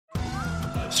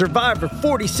Survivor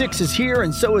 46 is here,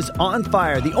 and so is On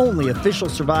Fire, the only official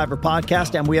Survivor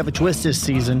podcast, and we have a twist this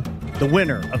season. The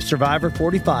winner of Survivor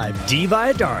 45, Dee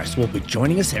Valladares, will be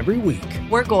joining us every week.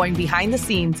 We're going behind the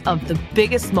scenes of the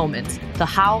biggest moments, the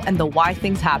how and the why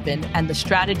things happen, and the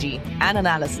strategy and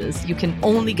analysis you can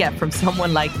only get from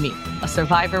someone like me, a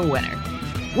Survivor winner.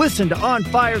 Listen to On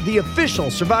Fire, the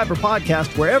official Survivor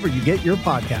podcast, wherever you get your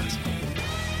podcast.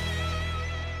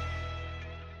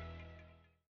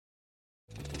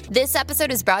 This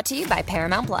episode is brought to you by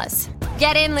Paramount Plus.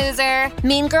 Get in, loser!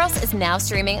 Mean Girls is now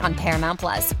streaming on Paramount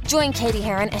Plus. Join Katie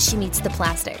Heron as she meets the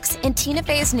plastics in Tina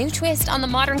Fey's new twist on the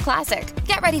modern classic.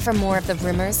 Get ready for more of the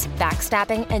rumors,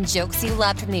 backstabbing, and jokes you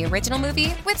loved from the original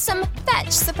movie with some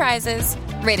fetch surprises.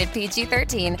 Rated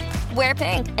PG-13. Wear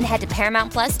pink and head to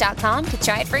ParamountPlus.com to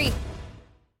try it free.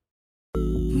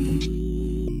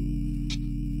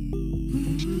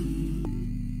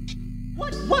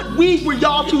 What weed were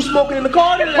y'all two smoking in the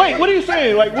car today? Wait, what are you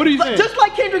saying? Like, what are you saying? Just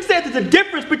like Kendrick said, there's a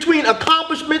difference between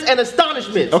accomplishments and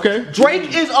astonishments. Okay.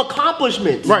 Drake is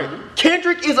accomplishment. Right.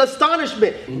 Kendrick is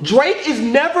astonishment. Drake is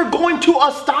never going to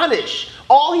astonish.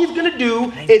 All he's gonna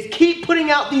do is keep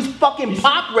putting out these fucking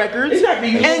pop records.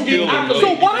 Exactly.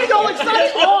 So why are y'all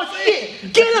excited? Oh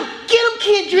shit! Get him,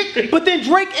 Kendrick! But then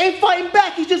Drake ain't fighting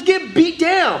back. He's just getting beat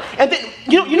down. And then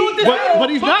you know what this is? But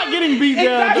he's not getting beat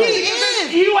down. He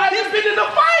is. He hasn't been in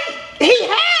a fight. He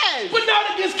has. But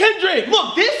not against Kendrick.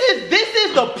 Look, this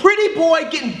is the pretty boy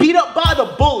getting beat up by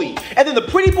the bully. And then the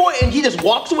pretty boy, and he just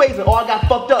walks away and says, oh, I got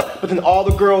fucked up. But then all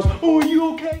the girls, oh, are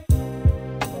you okay?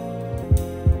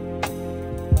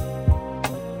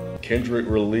 Kendrick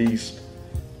released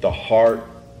The Heart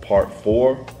Part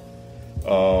 4.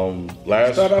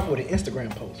 Start off with an Instagram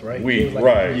post, right? Week, like,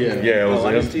 right? Yeah. It was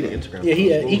I didn't see the Instagram.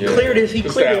 Yeah, he cleared his. He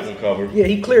Just cleared album his cover. Yeah,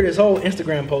 he cleared his whole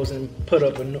Instagram post and put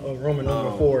up a Roman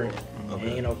number 4.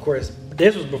 And you know, of course,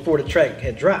 this was before the track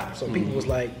had dropped, so people was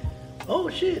like, "Oh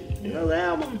shit, another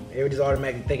album!" Everybody's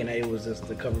automatically thinking that it was just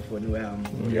the cover for a new album.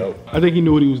 Yep. I think he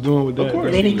knew what he was doing with that. Of course.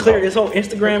 And then he cleared his whole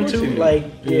Instagram too. did.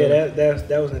 Like,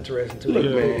 that was interesting too. Look,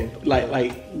 man,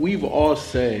 like we've all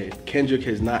said, Kendrick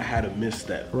has not had a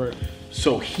misstep. Right.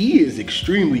 So he is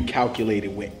extremely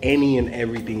calculated with any and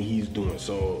everything he's doing.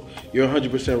 So you're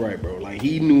 100% right, bro. Like,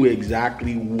 he knew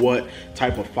exactly what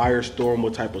type of firestorm,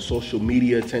 what type of social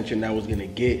media attention that was gonna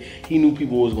get. He knew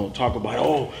people was gonna talk about,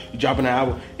 oh, you're dropping an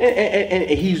album. And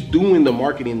he's doing the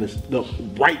marketing the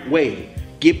right way.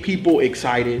 Get people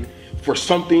excited for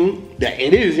something that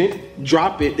it isn't.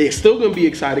 Drop it. They're still gonna be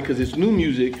excited because it's new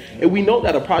music. And we know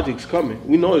that a project's coming.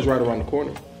 We know it's right around the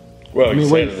corner. Well, I mean,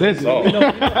 wait, says it. We know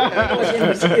it.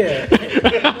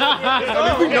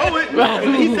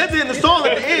 He says it in the song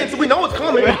at the end, so we know it's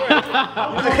coming.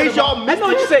 In case y'all missed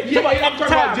what you said. I'm talking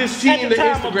about just seeing the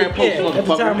Instagram post,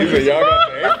 motherfucker. You said y'all got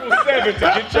to April 7th to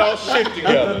get y'all shit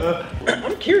together.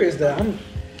 I'm curious that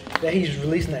he's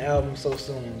releasing the album so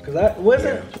soon, because I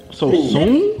wasn't So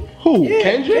soon? Who? Yeah,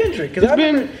 Kendrick? Because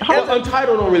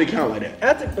Untitled don't really count like that.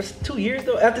 After it was 2 years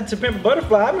though, after To Pimp a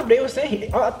Butterfly, I remember they were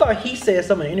saying I thought he said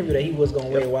something in the interview that he was gonna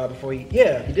wait a while before he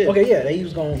did. Okay, yeah, that he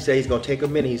was gonna. He said he's gonna take a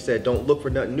minute. He said, don't look for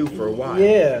nothing new for a while.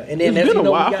 Yeah, and then It's been a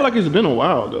while. I feel like it's been a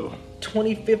while though.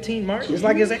 2015 March. It's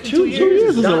like exactly 2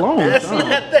 years is a long That's time.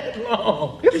 not that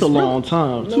long. It's a long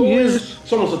time. 2 years.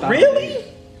 It's almost 1,000 Really? days.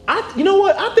 You know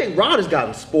what? I think Rod has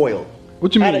gotten spoiled.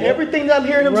 What you mean? Out of everything that I'm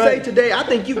hearing him say today, I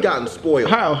think you've gotten spoiled.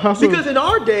 How so? Because in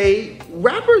our day,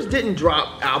 rappers didn't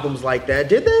drop albums like that,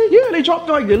 did they? Yeah, they dropped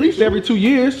like at least every 2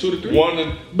 years.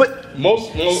 But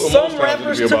most some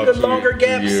rappers took a longer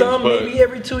gap, some maybe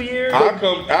every 2 years.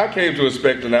 I came to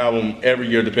expect an album every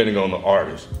year depending on the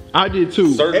artist. I did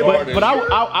too. Certain artists, but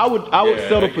I would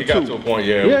settle for it got 2. to a point,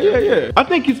 yeah. Yeah. I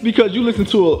think it's because you listen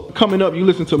to coming up, you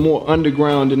listen to more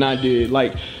underground than I did.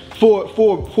 Like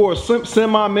for a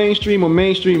semi-mainstream or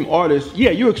mainstream artist,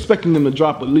 yeah, you're expecting them to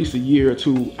drop at least a year or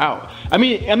 2 out. I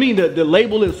mean the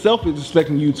label itself is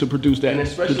expecting you to produce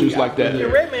like that. Yeah,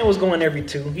 Redman was going every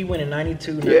 2. He went in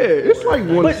 92. Yeah, it's like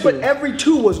 1 or 2. But every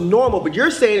 2 was normal. But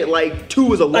you're saying it like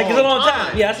 2 is a long time. Like it's a long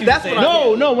time. Yeah, that's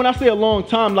what No. When I say a long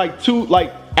time, like 2,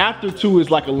 like after 2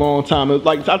 is like a long time.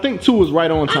 Like I think 2 is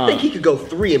right on time. I think he could go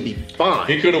 3 and be fine.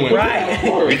 He could have went. Right.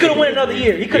 He could have went another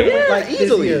year. He could have went like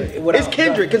easily. It's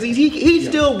Kendrick because he's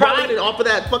still riding off of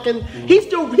that fucking. He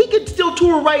could still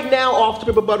tour right now off To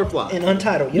Pimp a Butterfly. And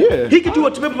Untitled. Yeah. He could do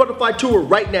a To Pimp a Butterfly tour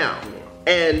right now,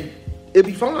 and it'd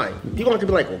be fine. People aren't gonna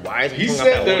be like, well, why is he He putting out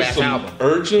said that there's old-ass some album?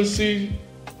 urgency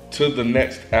to the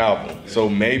next album. So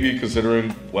maybe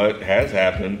considering what has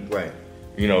happened, Right.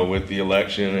 You know, with the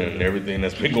election and everything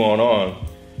that's been going on,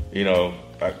 you know,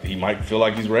 he might feel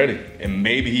like he's ready. And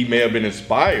maybe he may have been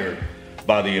inspired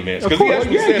by the events. Because he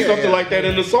actually said something like that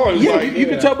in the song. Yeah, Like, you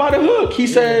can tell by the hook. He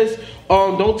says,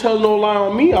 don't tell no lie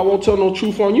on me. I won't tell no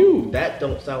truth on you. That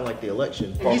don't sound like the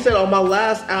election. He said on my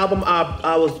last album,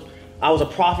 I was a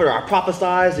prophet, or I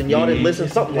prophesized, and y'all didn't listen,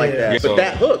 something like that. Yeah, but so-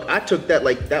 that hook, I took that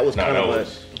like that was kind of a.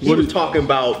 He was talking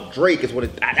about Drake is what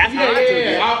it. That's how I took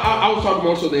it. I was talking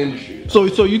more so the industry.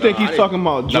 So you think he's talking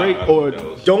about Drake or?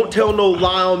 Don't tell no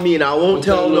lie on me, and I won't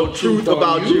tell no truth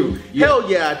about you.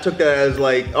 Hell yeah, I took that as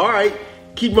like, all right,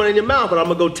 keep running your mouth, but I'm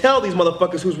gonna go tell these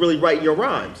motherfuckers who's really writing your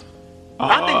rhymes.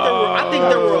 I think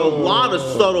there were a lot of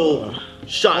subtle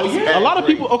shots. A lot of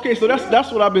people. Okay, so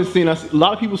that's what I've been seeing. A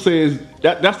lot of people say is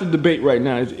that's the debate right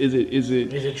now. Is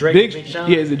it Drake or Big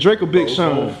Sean? Yeah, is it Drake or Big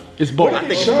Sean? It's both. I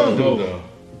think Sean though.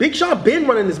 Big Sean been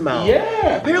running his mouth.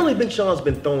 Yeah. Apparently Big Sean's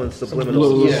been throwing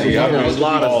subliminals. Yeah, a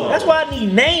lot of songs. That's why I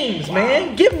need names,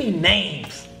 man. Give me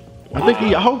names. I think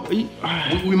I hope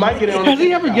we might get it on. Has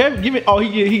he ever give it? Oh,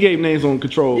 he gave names on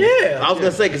Control. Yeah. I was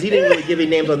gonna say because he didn't really give any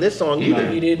names on this song either.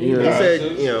 He didn't. He Yeah.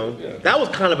 said, that was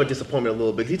kind of a disappointment a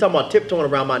little bit. He's talking about tiptoeing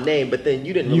around my name, but then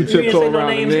you didn't. You Really tiptoe say no around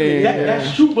the names. name.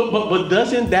 That's true, but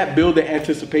doesn't that build the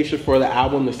anticipation for the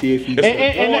album to see if he?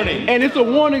 And it's a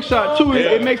warning shot too.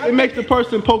 It makes the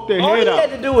person poke their All head he out. had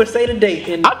to do was say the date.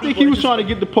 And I think he was trying to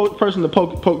get the person to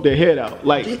poke their head out.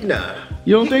 Like, Nah.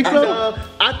 you don't think so?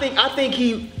 I think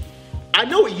he. I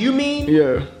know what you mean.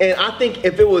 Yeah. And I think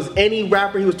if it was any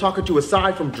rapper he was talking to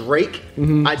aside from Drake,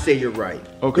 I'd say you're right.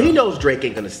 Okay. But he knows Drake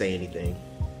ain't gonna say anything.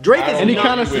 Drake is And he not-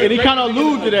 kind of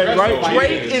alluded to that, right?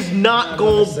 Drake is not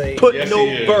gonna put Yes, no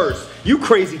he is. verse. You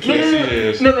crazy kid. Yes, he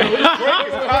is. No. Drake is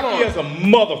cocky as a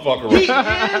motherfucker. He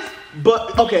Right? is,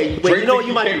 but okay, wait, you know what?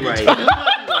 You might be right.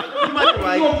 You might be You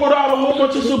right. gonna put out a whole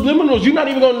bunch of subliminals. You're not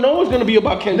even gonna know it's gonna be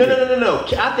about Kendrick. No.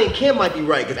 I think Kim might be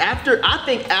right because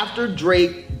after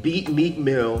Drake beat Meek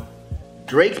Mill,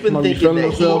 Drake's been Might be thinking feeling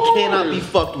that he himself. cannot be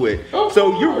fucked with. Of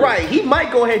So you're course. right. He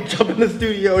might go ahead and jump in the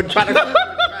studio and try to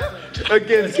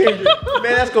against Kendrick. Man,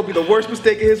 that's gonna be the worst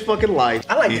mistake of his fucking life.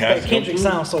 I like He the has fact to Kendrick go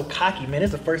through. sounds so cocky, man.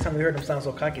 It's the first time we heard him sound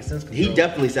so cocky since Control. He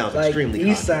definitely sounds Like, extremely he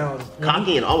cocky. sounds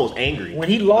Cocky and almost angry. When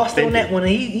he lost on Offended. that, when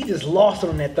he just lost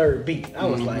on that third beat, I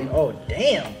was like, oh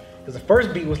damn, because the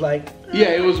first beat was like, Yeah,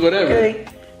 it was whatever. okay,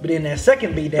 but then that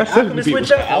second beat, that That second Alchemist beat switch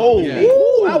was up, cold.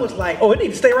 ooh, I was like, oh, it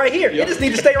needs to stay right here. It just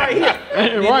needs to stay right here.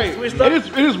 And then Right. it switched It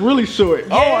up. is really short.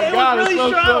 Yeah, Oh my it God, was really it's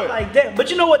so strong short. like that. But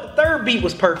you know what? The third beat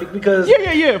was perfect because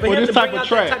Yeah, for him this to type bring of out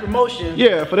track. that type of motion.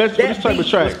 Yeah, for this type of beat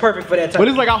track. was perfect for that type. But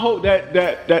it's like I hope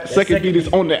that second beat is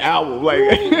on the album. Like,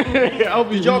 I'll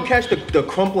be. Did y'all catch the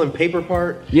crumpling paper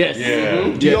part? Yes.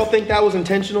 Yeah. Do y'all think that was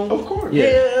intentional? Of course.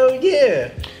 Hell yeah.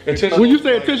 Intentional. When you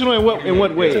say intentional, in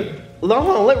what way? Hold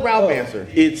on, let Ralph answer.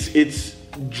 It's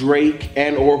Drake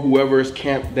and or whoever's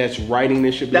camp that's writing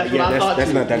this shit. That's what I thought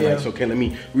That's too. not that Yeah. nice. Okay, let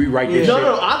me rewrite this No, shit.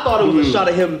 no, I thought it was a shot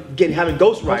of him having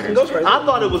ghostwriters. Ghostwriters. I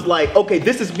thought it was like, okay,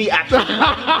 this is me actually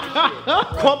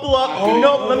crumple up.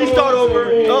 No, let me start over.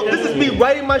 No, this is me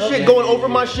writing my shit, going over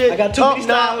my shit. I got too many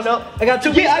styles. I got too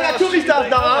many Yeah, I got too many styles.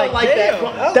 No, I don't like damn.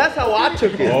 that. That's how I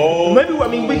took it.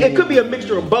 Maybe it could be a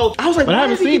mixture of both. I was like, But I why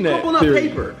haven't does he seen keep that crumpling up theory.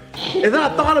 paper? And then I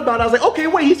thought about it. I was like, okay,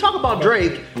 wait, he's talking about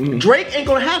Drake. Drake ain't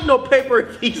gonna have no paper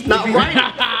if he's not writing.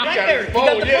 He got his phone.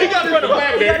 Yeah, he got his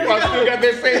BlackBerry. I still got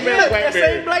that same Yeah, that BlackBerry.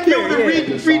 same BlackBerry.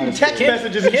 He was reading text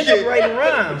messages and Kendrick shit. writing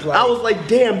rhymes. Like, I was like,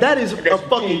 damn, that is a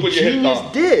fucking put your head genius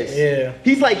down. diss. Yeah.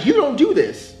 He's like, you don't do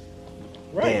this.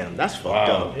 right. Damn, that's fucked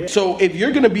up. So if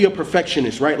you're gonna be a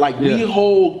perfectionist, right? Like we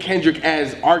hold Kendrick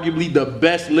as arguably the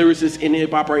best lyricist in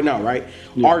hip hop right now, right?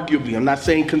 Arguably, I'm not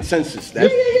saying consensus, but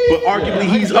arguably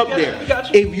he's up there.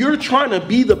 got you. If you're trying to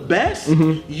be the best,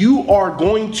 you are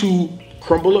going to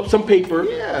crumble up some paper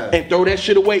and throw that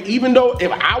shit away. Even though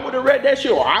if I would have read that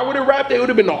shit or I would have rapped it, it would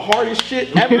have been the hardest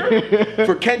shit ever.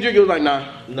 For Kendrick, it was like, nah,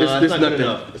 Nah, this it's not nothing. good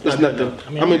enough. It's It's not nothing. good enough.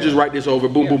 I'm gonna just write this over.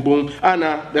 Boom, boom, boom.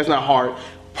 Nah, that's not hard.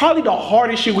 Probably the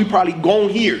hardest shit we probably gon'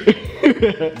 hear.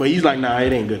 But he's like, nah,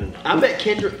 it ain't good enough. I bet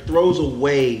Kendrick throws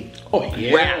away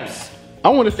raps. I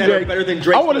want to see That are that. better than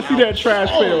Drake's I want to see that trash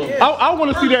film. yeah. I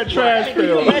want to see that trash Can you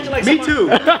film. imagine like Me some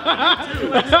too. of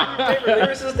your favorite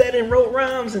lyricists that done wrote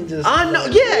rhymes and just I know.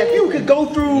 Yeah, if you could go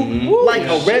through like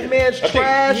a Red Man's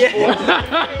trash or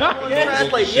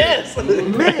trash, like yes.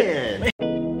 man.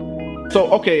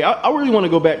 So okay, I really want to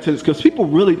go back to this because people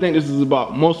really think this is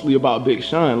mostly about Big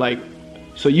Sean. Like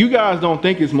So you guys don't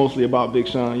think it's mostly about Big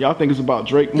Sean? Y'all think it's about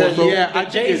Drake more so? Yeah, I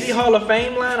The think Jay-Z it's- Hall of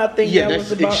Fame line, I think Yeah, that was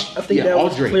that's about. I think yeah, that all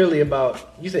was Drake. clearly about.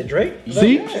 You said Drake?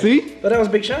 See? But that was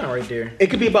Big Sean right there. It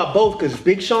could be about both because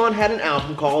Big Sean had an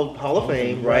album called Hall of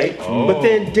Fame, right? Oh. But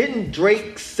then didn't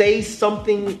Drake say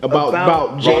something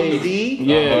About Jay-Z?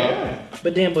 Yeah.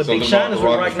 But Big Something Sean about is the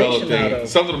with Rock Rockefeller Nation now, thing. though.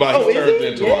 Something about Oh, he is turned he?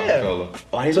 into Yeah. Rockefeller.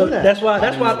 Oh, I didn't So know that. that's why I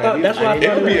thought. That's why I It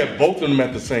thought could be it was. at both of them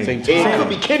at the same time. It could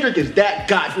be Kendrick is that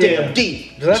goddamn Yeah.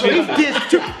 deep. That's what He I- did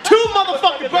two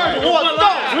motherfucking birds with one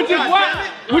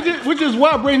stone. Which is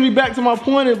why brings me back to my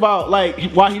point about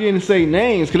like why he didn't say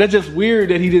names, because that's just weird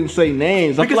that he didn't say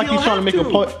names. I feel Because like he he's trying to don't make a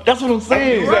have point. That's what I'm I think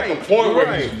saying. he's at the point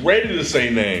where he's ready to say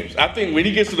names. I think when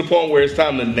he gets to the point where it's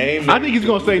time to name I think he's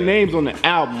gonna say names on the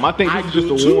album. I think this is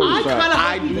just a I warning kind of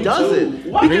shot. hope he doesn't.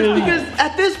 Because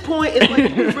at this point, it's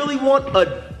like you really want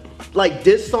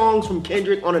diss songs from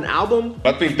Kendrick on an album.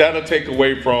 I think that'll take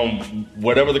away from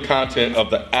whatever the content of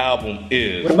the album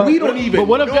is. We don't even. But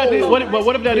what if that is, know.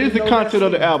 what if that is the content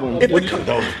of the album? That was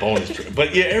a bonus track.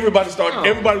 But yeah, everybody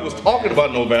was talking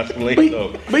about No Vaseline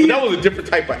though. But that was a different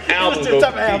type of album. It was a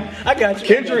type of album. I got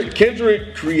you.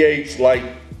 Kendrick creates like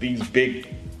these big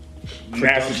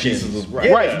masterpieces.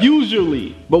 Right,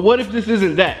 usually. But what if this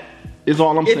isn't that? Is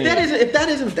all I'm saying. If that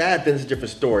isn't that, then it's a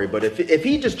different story. But if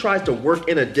he just tries to work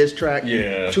in a diss track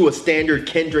to a standard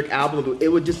Kendrick album, it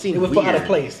would just seem It would feel out of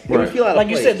place. It would feel out of Like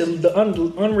place. you said, the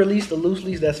unreleased, the loose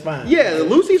leaves, that's fine. Yeah, the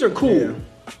loosies are cool.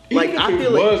 Like Even I if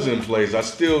feel it like was in place, I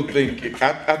still think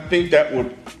I think that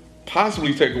would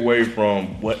possibly take away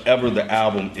from whatever the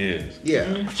album is.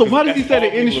 yeah. So why does he That's say all the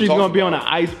people industry's are gonna be on talking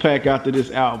an ice pack after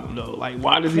this album though? Like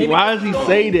why does he Maybe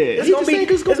say that?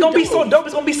 It's gonna be so dope.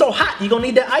 It's gonna be so hot. You're gonna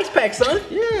need that ice pack, son.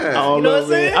 Yeah. Oh, You know no, what I'm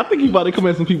saying? man. I think he about to come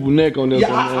at some people's neck on this Yeah,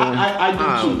 one, man. I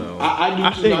do too. know. I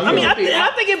do too. think- I mean,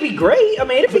 I think it'd be great. I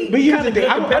mean, it'd be. But here's kinda the thing,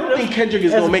 good I don't competitive. think Kendrick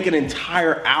is As- gonna make an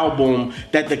entire album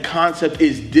that the concept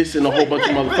is dissing a whole bunch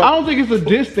of motherfuckers. I don't think it's a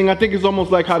diss thing. I think it's almost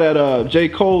like how that J.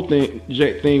 Cole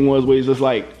thing was, where he's just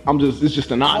like, it's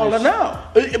just an honest. Falling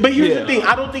out. But here's Yeah. the thing,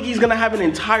 I don't think he's gonna have an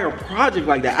entire project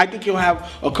like that. I think he'll have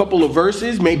a couple of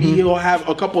verses, maybe he'll have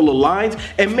a couple of lines,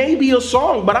 and maybe a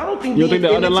song. But I don't think You don't think the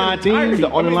in its underlying theme, entirety.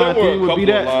 the underlying there were a theme would be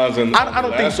couple of that? lines in I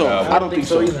don't think so. album, I don't think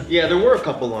so. either. Yeah, there were a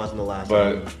couple lines in the last but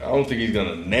album. I don't think he's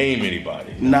gonna name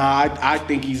anybody. Nah, I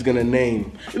think he's gonna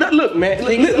name. Look, man,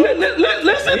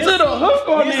 listen to the hook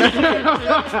on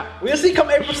this. We'll see come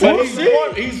April But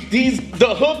 7th.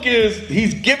 the hook is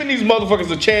he's giving these motherfuckers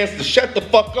a chance to shut the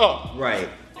fuck up. Right.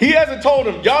 He hasn't told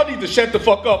them, y'all need to shut the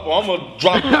fuck up or I'm gonna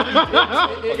drop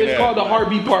it. It's called the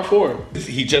Heartbeat Part 4.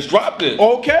 He just dropped it.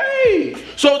 Okay,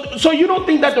 so you don't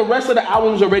think that the rest of the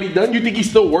album's already done? You think he's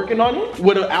still working on it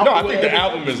with an album? No, I think the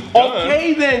album is done.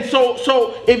 Okay, then.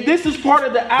 So if this is part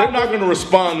of the They're album, not gonna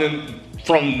respond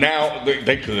from now.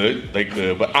 They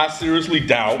could, but I seriously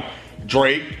doubt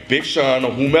Drake, Big Sean,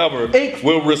 or whomever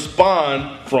will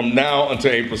respond from now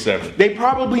until April 7th. they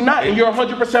probably not, and you're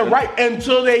 100% right.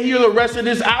 Until they hear the rest of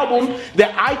this album,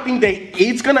 that I think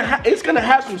it's gonna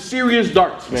have some serious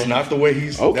darts, man. That's not the way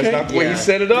he's. Okay. That's not the way he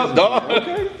set it up, dog.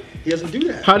 Okay. He doesn't do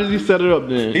that. How does he set it up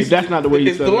then? If that's not the way he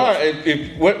it's set the it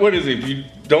up. line. What is it? If you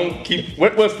don't keep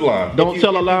what's the line? Don't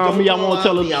tell a lie on me, I won't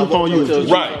tell the me, I truth won't on tell you.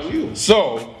 the Right.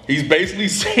 So he's basically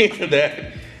saying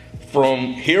that from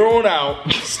here on out,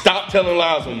 stop telling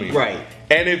lies on me. Right.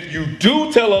 And if you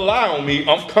do tell a lie on me,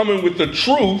 I'm coming with the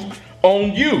truth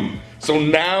on you. So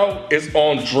now it's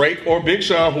on Drake or Big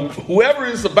Sean, whoever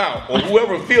it's about, or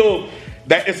whoever feel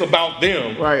that it's about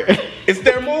them. Right. It's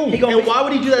their move. And why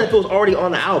would he do that if it was already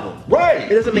on the album?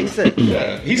 Right. It doesn't make sense.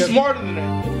 Yeah, he's smarter than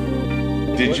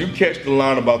that. Did you catch the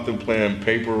line about them playing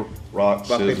paper, rock,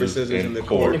 scissors in the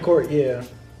court? In the court, yeah.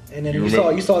 And then You you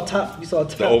saw top.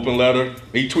 The open letter.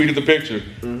 He tweeted the picture.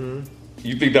 Mm-hmm.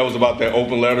 You think that was about that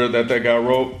open letter that guy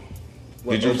wrote?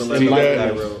 Did you open see letter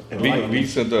that? that guy wrote? B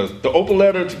sent us the open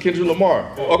letter to Kendrick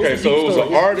Lamar. Okay, so it was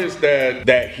an artist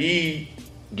that he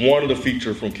wanted a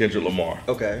feature from Kendrick Lamar.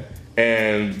 Okay.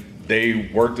 And they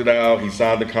worked it out. He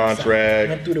signed the contract.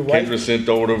 Went through the Kendrick sent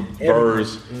over the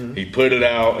verse. Mm-hmm. He put it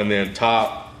out, and then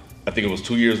Top, I think it was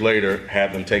 2 years later,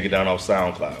 had them take it down off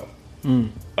SoundCloud.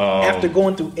 After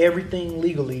going through everything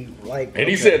legally, like. And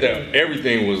he said that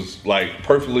everything was like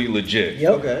perfectly legit.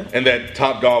 Yep. Okay. And that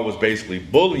Top Dog was basically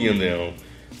bullying them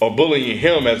or bullying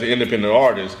him as an independent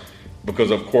artist because,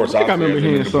 of course, I think I obviously,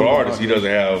 remember as an hearing independent something artist, he about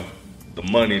doesn't have the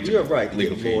money to You're right.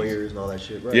 legal Get fees. lawyers and all that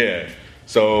shit. Right. Yeah.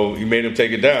 So he made him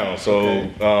take it down. So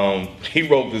he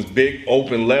wrote this big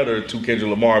open letter to Kendrick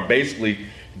Lamar, basically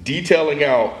detailing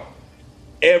out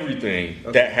everything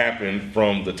that happened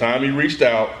from the time he reached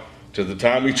out to the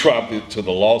time he dropped it to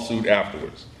the lawsuit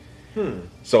afterwards.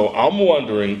 So I'm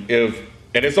wondering if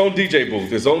And it's on DJ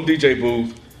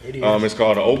Booth. It's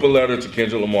called An Open Letter to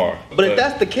Kendrick Lamar. But if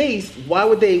that's the case, why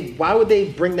would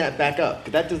they bring that back up?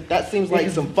 That seems like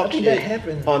some fuck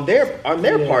shit on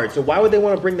their part. So why would they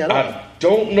want to bring that up? I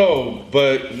don't know,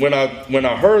 but when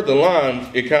I heard the line,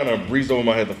 it kind of breezed over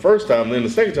my head the first time. Then the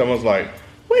second time, I was like,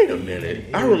 wait a minute.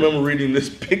 I remember reading this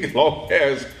big long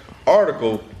ass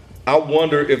article. I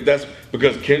wonder if that's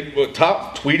because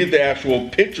Top tweeted the actual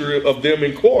picture of them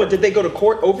in court. But did they go to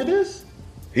court over this?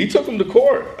 He took them to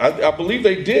court. I believe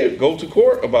they did go to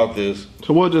court about this.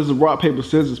 So what does the rock, paper,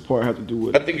 scissors part have to do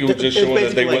with it? I think it was just showing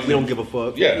that they we don't give a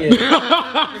fuck. Yeah.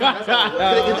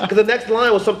 Because the next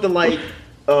line was something like,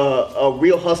 a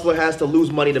real hustler has to lose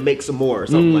money to make some more, or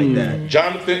something like that.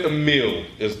 Jonathan Emile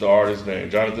is the artist's name.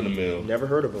 Jonathan Emile. Never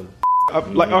heard of him. All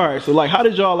right, so how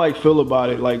did y'all feel about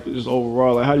it? Just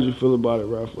overall, how did you feel about it,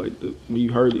 Ralph? When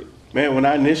you heard it? Man, when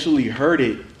I initially heard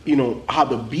it, how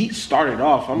the beat started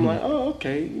off, I'm like, oh,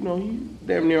 okay, you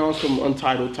damn near on some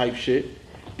Untitled type shit.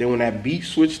 Then when that beat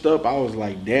switched up, I was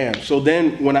like, damn. So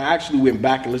then when I actually went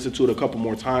back and listened to it a couple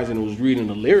more times and was reading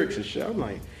the lyrics and shit, I'm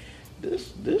like,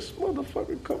 this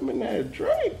motherfucker coming at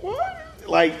Drake, what?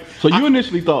 So you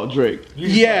initially thought Drake?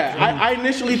 Yeah, I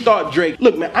initially thought Drake.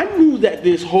 Look, man, I knew that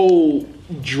this whole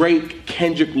Drake,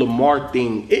 Kendrick, Lamar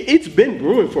thing, it's been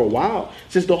brewing for a while,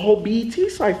 since the whole BET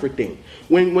Cypher thing.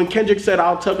 When Kendrick said,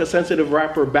 I'll tuck a sensitive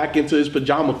rapper back into his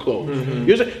pajama clothes.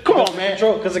 You're saying, come on, man.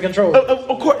 Because of control.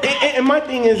 Of course. And my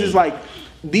thing is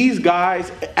these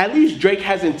guys, at least Drake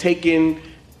hasn't taken,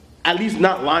 at least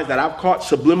not lines that I've caught,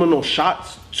 subliminal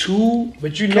shots to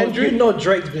Kendrick.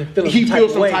 Drake's been feeling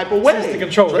some type of way. Since the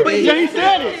control. Yeah, he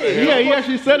said it. Yeah, he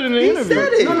actually said it in the interview.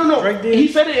 Said it. No. He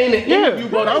said it in the interview,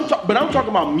 but I'm talking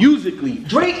about musically.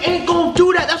 Drake ain't gonna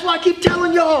do that. That's why I keep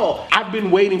telling y'all. I've been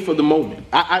waiting for the moment.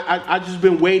 I just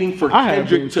been waiting for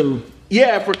Kendrick to.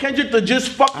 Yeah, for Kendrick to just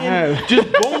fucking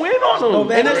just go in on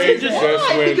him. And Drake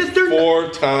just went 4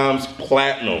 times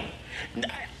platinum.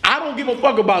 I don't give a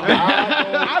fuck about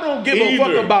that. I don't give a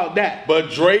fuck about that. But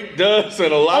Drake does,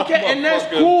 and a lot of and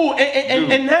that's cool,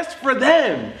 and that's for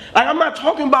them. I'm not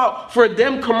talking about for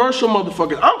them commercial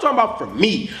motherfuckers. I'm talking about for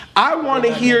me. I want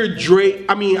to hear Drake.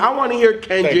 I want to hear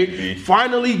Kendrick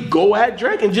finally go at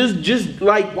Drake and just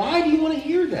why do you want to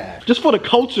hear that? Just for the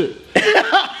culture.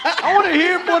 I want to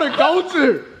hear it for the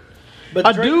culture. But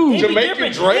I do.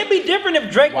 Jamaican Drake. It'd be different if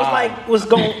Drake was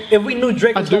going. If we knew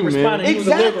Drake was going to respond and he was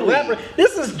a lyrical rapper.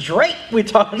 This is Drake we're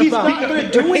talking about. He's not going to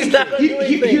do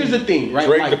anything. Here's the thing, right?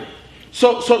 Drake,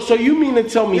 so you mean to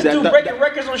tell me this dude breaking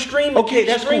records on stream? Okay,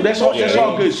 that's cool. That's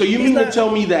all good. So you mean to tell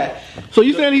me that? So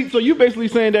you basically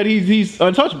saying that he's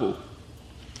untouchable?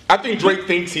 I think Drake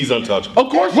thinks he's untouchable.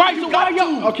 Of course, right? So why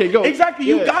y'all? Okay, go. Exactly.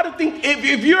 You gotta think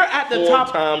if you're at the 4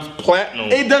 top times platinum.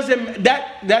 It doesn't.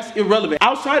 That's irrelevant.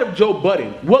 Outside of Joe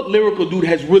Budden, what lyrical dude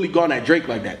has really gone at Drake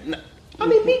like that?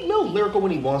 Meek Mill's lyrical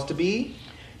when he wants to be.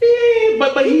 Yeah,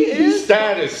 but he is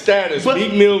status.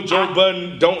 Meek Mill, Joe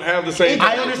Budden don't have the same.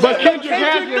 I understand. But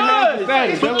Kendrick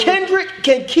does. But Kendrick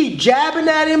can keep jabbing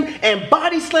at him and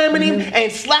body slamming him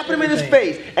and slapping him in his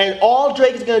face, and all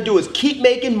Drake is gonna do is keep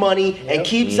making money and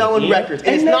keep selling records.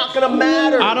 And it's not gonna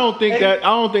matter. I don't think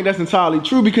that's entirely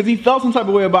true because he felt some type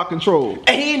of way about control.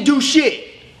 And he didn't do shit.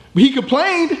 He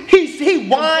complained. He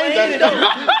whined it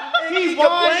up. He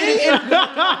complained.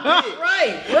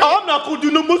 Right. I'm not gonna do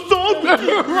no more songs.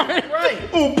 Right.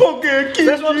 Oh, punk ass kid.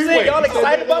 That's what I'm saying. Y'all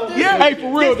excited about this? Yeah. Hey,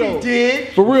 for real though. He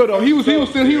did. For real though. He was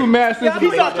mad sensitive. He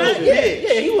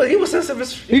was sensitive.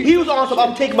 He was on some.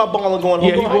 I'm taking my ball and going home.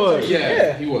 Yeah, he was.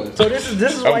 Yeah, he was. So this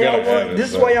is why y'all want. This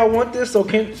is why y'all want this. So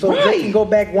Drake can go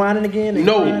back whining again and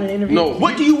crying and interview. No.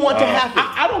 What do you want to happen?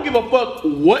 I don't give a fuck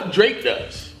what Drake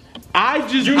does.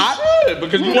 You should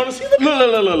because you want to see the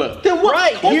look. Then what?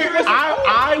 Right. Here,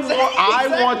 I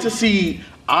want to see.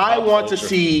 I want to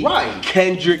see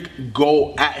Kendrick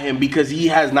go at him because he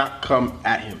has not come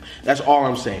at him. That's all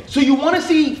I'm saying. So you want to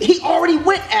see? He already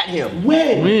went at him.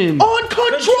 When? On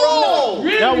Control.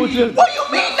 Really? That was just. What do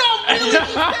you mean? No,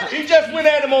 really? He just went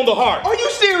at him on the heart. Are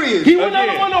you serious? He went at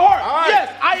him on the heart. Right.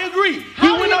 Yes, I agree.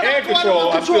 He went at Control.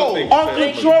 On Control.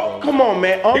 On Control. Come on,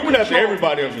 man. He went after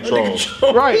everybody on Control.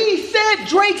 Right. He said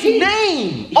Drake's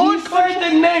name. He said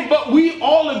the name, but we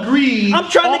all agreed. I'm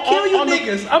trying to kill you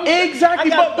niggas.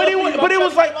 Exactly, but it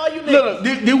was like, look,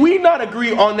 did we not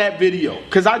agree on that video?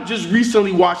 Because I just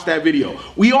recently watched that video.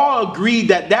 We all agreed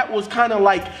that was kind of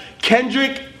like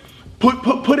Kendrick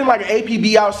putting like an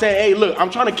APB out saying, hey, look,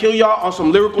 I'm trying to kill y'all on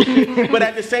some lyrical shit, but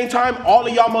at the same time, all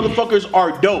of y'all motherfuckers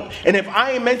are dope. And if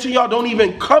I ain't mention y'all, don't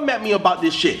even come at me about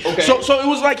this shit. So it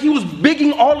was like he was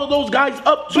bigging all of those guys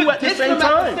up too at the same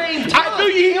time. I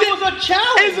knew he did. It was a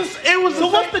challenge. It was. So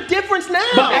what's the difference now?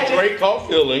 But Drake caught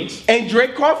feelings. And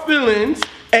Drake caught feelings.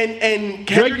 And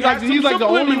Drake, he's like the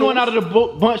only one out of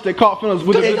the bunch that caught feelings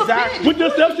with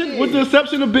the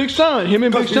exception of Big Sean. Him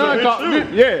and Big Sean caught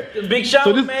Big Sean,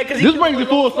 so this, man, this brings it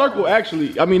full circle.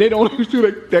 Actually, I mean they don't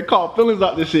two that caught feelings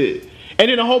out this shit, and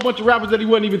then a whole bunch of rappers that he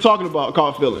wasn't even talking about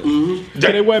caught feelings.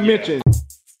 So they weren't mentioned.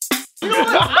 You know what?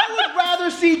 I would rather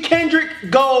see Kendrick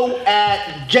go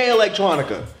at Jay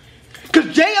Electronica,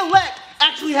 because Jay Elect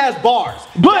actually has bars.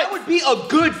 But that would be a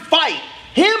good fight.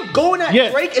 Him going at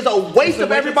Drake is a waste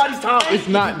of everybody's time. It's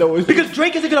not though. Because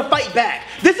Drake isn't gonna fight back.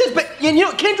 This is, and you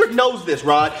know, Kendrick knows this,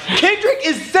 Rod. Kendrick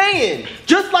is saying,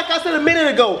 just like I said a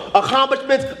minute ago,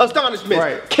 accomplishments, astonishments.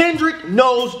 Right. Kendrick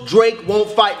knows Drake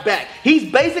won't fight back. He's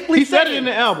basically said it in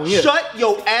the album. Yeah. Shut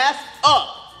your ass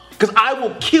up, because I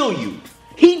will kill you.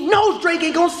 He knows Drake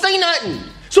ain't gonna say nothing.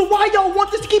 So why y'all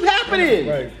want this to keep happening?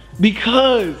 Right.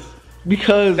 Because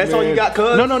that's all you got,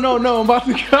 cuz? No. I'm about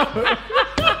to go.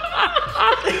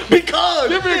 Because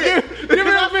give me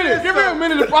a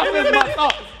minute to process my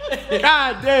thoughts.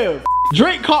 God damn.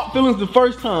 Drake caught feelings the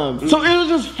first time. So it was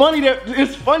just funny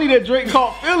that Drake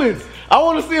caught feelings. I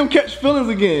want to see him catch feelings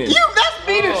again. That's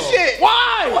mean as shit.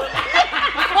 Why?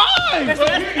 Why?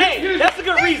 That's a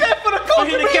good reason. He said for the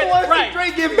culture, he wants to see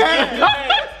Drake get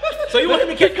mad. So you want him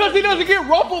to catch because he doesn't get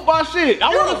ruffled by shit. I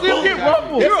want to see him get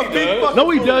ruffled. You're a big fucking No,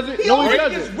 he doesn't. No, he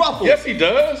doesn't. Ruffled. Yes, he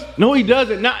does. No, he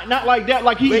doesn't. Not like that.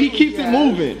 Like he keeps it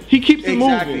moving. He keeps it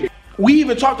moving. We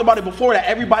even talked about it before that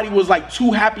everybody was like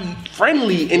too happy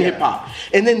friendly in hip hop.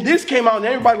 And then this came out and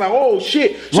everybody like, oh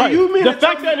shit. So you mean the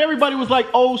fact that everybody was like,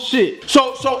 oh shit.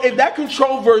 So if that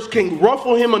control verse can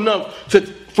ruffle him enough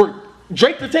for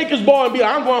Drake to take his ball and be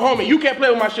like, I'm going home and you can't play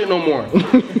with my shit no more.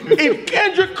 If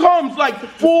Kendrick comes like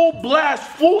full blast,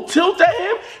 full tilt at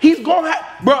him, he's gonna have,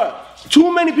 bruh,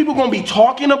 too many people gonna be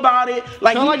talking about it.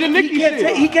 Like,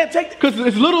 he can't take because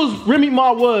as little as Remy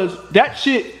Ma was, that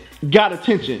shit got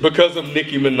attention. Because of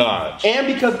Nicki Minaj. And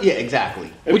because,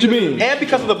 exactly. What you mean? And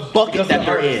because of the bucket that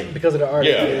they're in. Because of the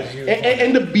artist. Yeah.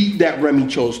 And the beat that Remy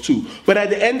chose too. But at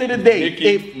the end of the day,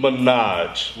 Nicki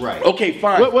Minaj. Right. Okay,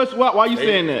 fine. Why are you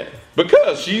saying that?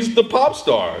 Because she's the pop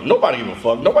star. Nobody even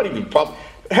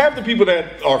half the people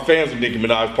that are fans of Nicki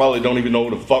Minaj probably don't even know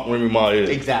who the fuck Remy Ma is.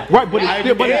 Exactly. Right, but it's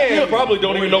still, probably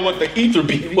don't even know what the ether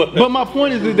beat was. But my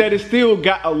point is that it still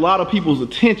got a lot of people's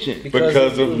attention.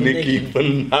 Because of Nicki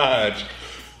Minaj.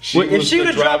 If she would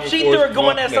have dropped, she threw her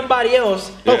going at somebody else.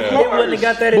 Yeah. It wouldn't have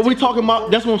got that. But we talking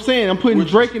about, that's what I'm saying. I'm putting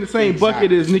Drake in the same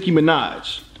bucket as Nicki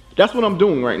Minaj. That's what I'm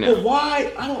doing right now. But why?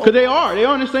 Because they are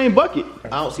in the same bucket.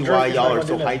 I don't see why y'all are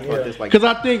so hyped about this. Because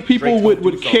I think people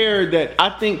would care that. I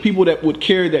think people that would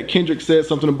care that Kendrick said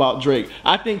something about Drake.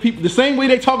 I think people the same way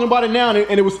they talking about it now, and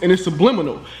it's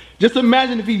subliminal. Just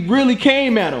imagine if he really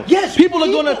came at him. Yes, people are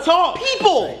gonna talk.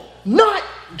 People, not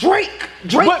Drake.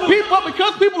 But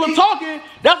because people are talking,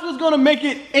 that's what's gonna make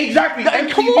it exactly.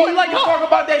 Come on, like talk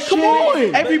about that shit.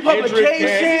 On. Every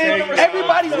publication,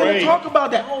 everybody's gonna talk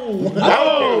about that.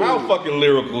 How fucking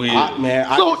lyrical he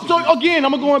is. So again,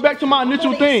 I'm going back to my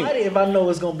initial thing. If I know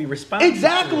it's gonna be responsive.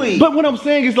 Exactly. But what I'm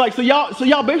saying is like, so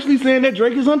y'all basically saying that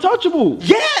Drake is untouchable.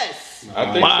 Yes.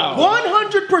 I think so.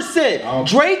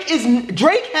 100%.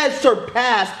 Drake has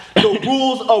surpassed the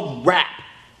rules of rap.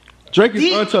 Drake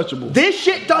is untouchable. This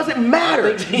shit doesn't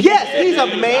matter. Yes, he's a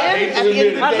man at the end of the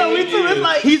day. I know, me too. It's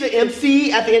like he's an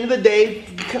MC at the end of the day,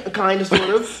 kind of, sort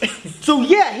of. So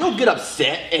yeah, he'll get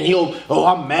upset and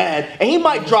I'm mad, and he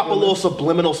might drop a little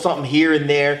subliminal something here and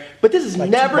there. But this is like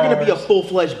never gonna be a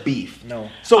full-fledged beef. No.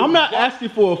 So I'm not asking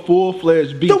for a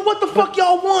full-fledged beef. Then what the fuck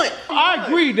y'all want? I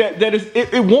agree that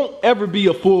it won't ever be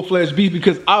a full-fledged beef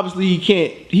because obviously he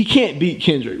can't beat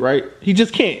Kendrick, right? He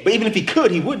just can't. But even if he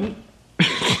could, he wouldn't.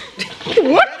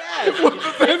 What? What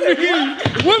does that mean?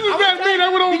 What does that mean?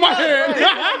 That went over my head.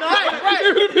 Right.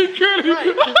 Even if he could.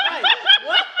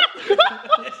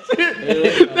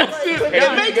 That's it.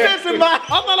 It makes sense in my. I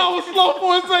thought I was slow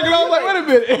for a second. I was like, wait a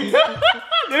minute.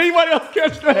 Did anybody else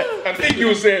catch that? I think you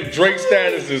were saying Drake's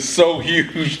status is so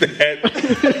huge that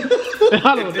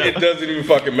it doesn't even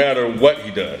fucking matter what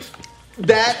he does.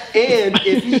 That and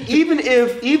even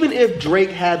if Drake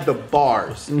had the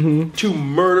bars to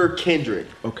murder Kendrick,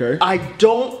 okay, I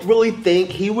don't really think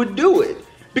he would do it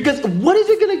because what is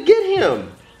it gonna get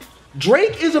him?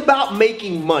 Drake is about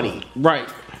making money, right?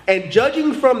 And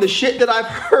judging from the shit that I've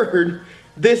heard,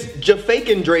 this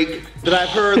Jafakin Drake that I've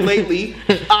heard lately,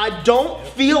 I don't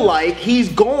feel like he's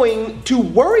going to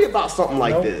worry about something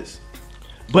like this.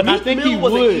 But I think he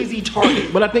would. An easy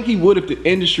target. But I think he would if the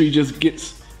industry just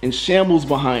gets in shambles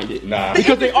behind it. Nah.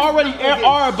 Because they already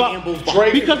are about.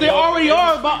 Because they already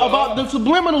are about the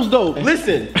subliminals though.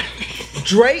 Listen,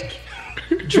 Drake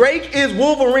is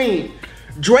Wolverine.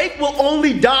 Drake will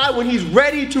only die when he's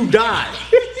ready to die.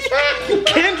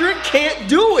 Kendrick can't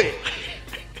do it.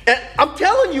 And I'm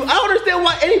telling you, I don't understand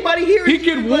why anybody here. He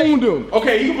can wound him.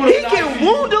 Okay, He can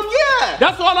wound him, yeah.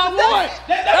 That's all I want.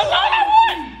 That's all I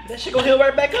want. That shit gonna heal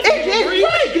right back up. It's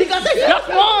right. He got that. That's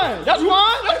fine. That's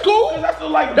fine. That's cool.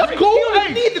 That's cool. He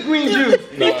don't need the green juice.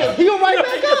 He go right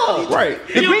back up. Right.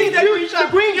 The green juice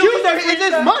is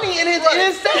his money and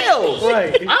his sales.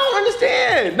 Right. I don't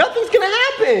understand. Nothing's gonna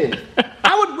happen.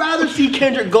 I would rather see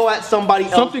Kendrick go at somebody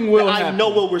else Something will that I happen. know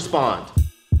will respond.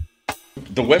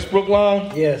 The Westbrook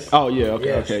line? Yes. Oh yeah. Okay.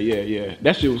 Yes. Okay. Yeah.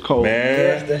 That shit was cold. Man.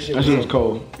 Yes, that shit That shit was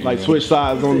cold. Like switch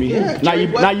sides on me. Yeah, Now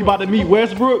you about to meet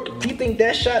Westbrook. You think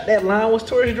that line was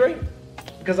towards Drake?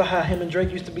 Because of how him and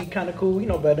Drake used to be kind of cool, you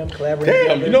know, about them collaborating. Damn,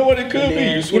 together. you know what it could And be?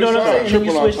 then, You switch know what I'm sides. saying?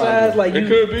 You switch Triple sides, like It you,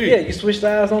 could be. Yeah, you switch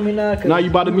sides on me now. Now you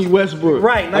about to meet Westbrook.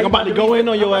 Right. Like I'm about to go in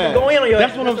on your ass. Go in on your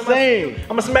That's ass. what I'm saying. I'm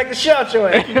gonna smack the shit out your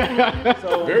ass.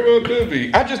 So Very well could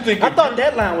be. I just think I thought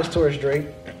that line was towards Drake.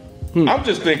 I'm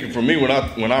just thinking for me when I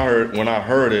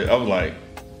heard it, I was like,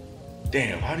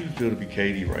 damn, how do you feel to be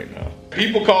KD right now?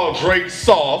 People call Drake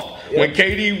soft. When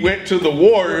KD went to the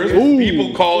Warriors,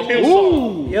 people called him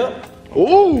soft. Yep.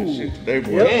 Ooh. Shit today,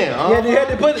 boy. Yep. Damn, Yeah, they had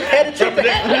to check the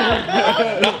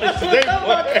hat. Today,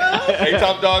 boy. Hey,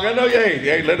 top dog, I know you ain't.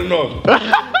 Hey, let him know.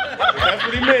 That's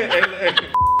what he meant. Hey.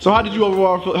 So how did you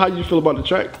overall feel? How did you feel about the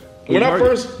track? When I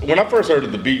first heard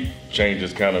it, the beat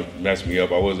changes kind of messed me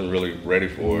up. I wasn't really ready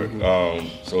for it.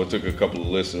 So it took a couple of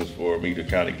listens for me to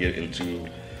kind of get into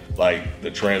like the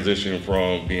transition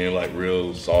from being like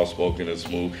real soft spoken and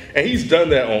smooth. And he's done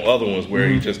that on other ones where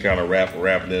he just kind of rap,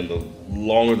 and then the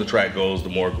longer the track goes, the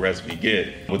more aggressive he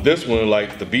get. With this one,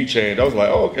 like the beat change, I was like,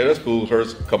 oh, okay, that's cool. Heard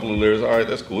a couple of lyrics, all right,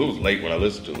 that's cool. It was late when I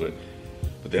listened to it.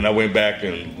 But then I went back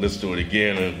and listened to it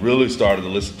again and really started to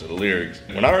listen to the lyrics.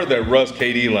 When I heard that Russ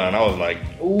KD line, I was like,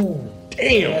 Ooh.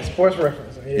 damn. That's sports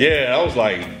reference. Yeah, I was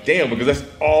like, damn, because that's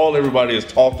all everybody has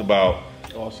talked about.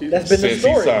 That's been the Since he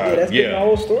story. signed, Yeah, that's been yeah. the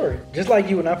whole story. Just like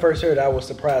you, when I first heard it, I was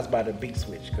surprised by the beat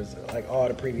switch because like all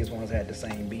the previous ones had the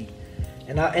same beat.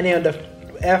 And then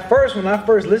at first, when I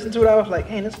first listened to it, I was like,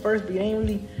 hey, this first beat ain't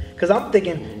really, because I'm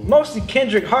thinking mostly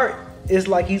Kendrick Hart is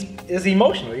like is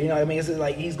emotional. You know what I mean? It's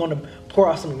like he's gonna pour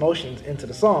out some emotions into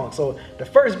the song. So the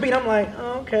first beat, I'm like,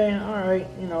 oh, okay, all right.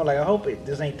 You know, like I hope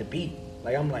this ain't the beat.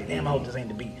 Like I'm like, damn, I hope this ain't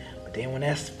the beat. But then when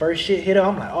that first shit hit up,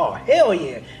 I'm like, oh, hell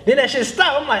yeah. Then that shit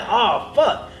stopped. I'm like, oh,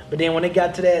 fuck. But then when it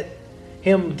got to that,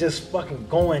 him just fucking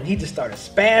going, he just started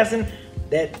spazzing.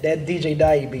 That DJ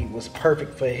Dye beat was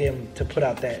perfect for him to put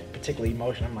out that particular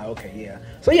emotion. I'm like, okay, yeah.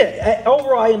 So yeah,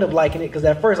 overall I ended up liking it because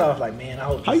at first I was like, man, I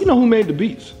hope. How you know who made the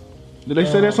beats? Did they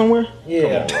say that somewhere?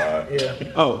 Yeah. Come on, Rod.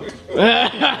 Yeah. Oh.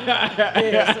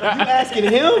 Yeah, so you asking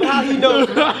him how he knows?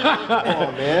 Come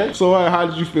on, man. So how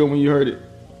did you feel when you heard it?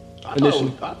 I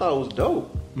thought it was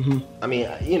dope. I mean,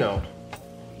 you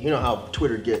know how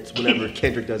Twitter gets whenever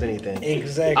Kendrick does anything.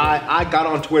 Exactly. I got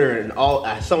on Twitter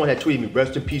and someone had tweeted me,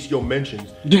 "Rest in peace, your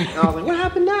mentions." And I was like, "What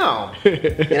happened now?"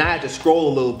 And I had to scroll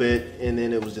a little bit, and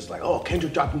then it was just like, "Oh,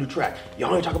 Kendrick dropped a new track. Y'all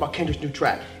only talk about Kendrick's new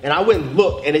track." And I went and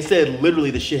looked, and it said literally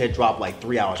the shit had dropped like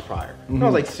 3 hours prior. And I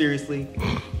was like, "Seriously?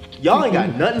 Y'all ain't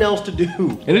got nothing else to do."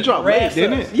 And it dropped late,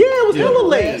 didn't it? Yeah, it was hella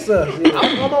late. Rats up, yeah.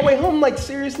 I was on my way home, like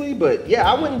seriously, but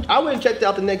yeah, I went and checked it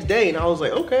out the next day, and I was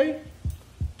like, okay,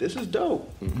 this is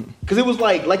dope. Because it was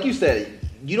like you said,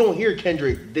 you don't hear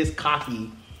Kendrick this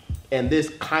cocky and this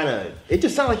kind of. It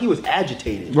just sounded like he was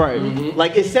agitated. Right.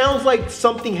 Like it sounds like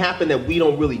something happened that we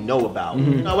don't really know about.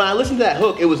 Now, when I listened to that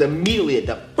hook, it was immediately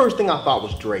the first thing I thought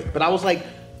was Drake. But I was like,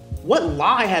 what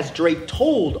lie has Drake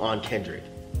told on Kendrick?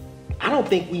 I don't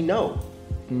think we know.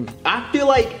 I feel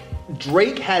like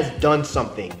Drake has done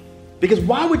something. Because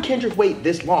why would Kendrick wait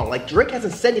this long? Like, Drake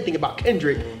hasn't said anything about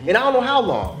Kendrick in I don't know how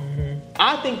long.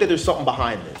 I think that there's something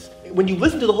behind this. When you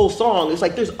listen to the whole song, it's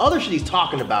like there's other shit he's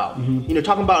talking about. You know,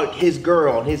 talking about his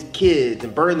girl and his kids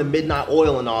and burning the midnight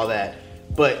oil and all that.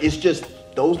 But it's just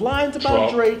those lines about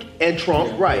Trump. Drake and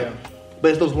Trump, right.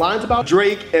 But it's those lines about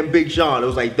Drake and Big Sean. It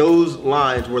was like those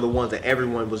lines were the ones that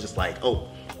everyone was just like, oh,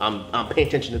 I'm paying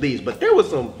attention to these. But there was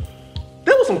some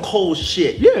cold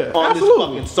shit on this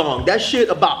fucking song. That shit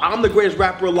about I'm the greatest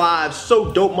rapper alive,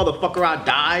 so dope motherfucker I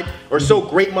died, or so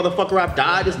great motherfucker I've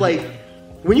died. It's like,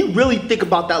 when you really think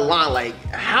about that line, like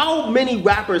how many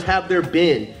rappers have there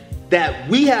been that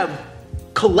we have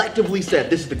collectively said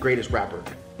this is the greatest rapper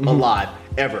alive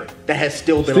ever that has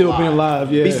still been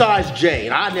alive? Yeah. Besides Jay,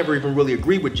 and I never even really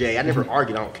agreed with Jay. I never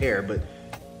argued, I don't care, but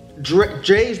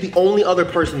Jay is the only other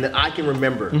person that I can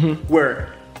remember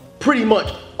where pretty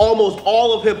much almost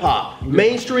all of hip hop,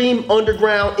 mainstream,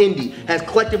 underground, indie, has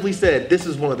collectively said this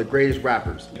is one of the greatest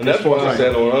rappers. And that's why I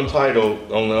said on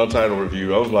the Untitled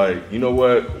review, I was like, you know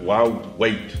what? Why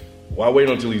wait? Why wait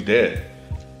until he's dead?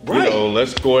 Right. You know,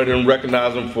 let's go ahead and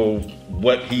recognize him for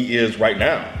what he is right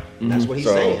now. That's what he's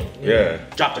saying. Yeah.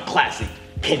 Dropped a classic.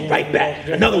 Came right back.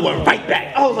 Another one right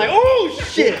back. I was like, oh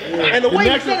shit. And the way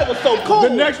he said it was so cool. The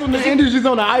next one, the industry's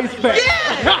on the ice pack.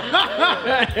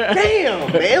 Yeah.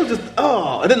 Damn, man. It was just,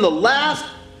 And then the last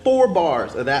 4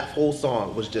 bars of that whole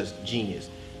song was just genius.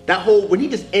 When he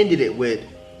just ended it with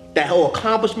that whole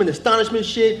accomplishment, astonishment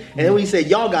shit, and then when he said,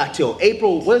 y'all got till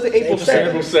April 7th. April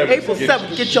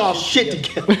 7th. Get y'all shit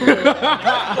together.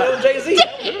 Jay-Z.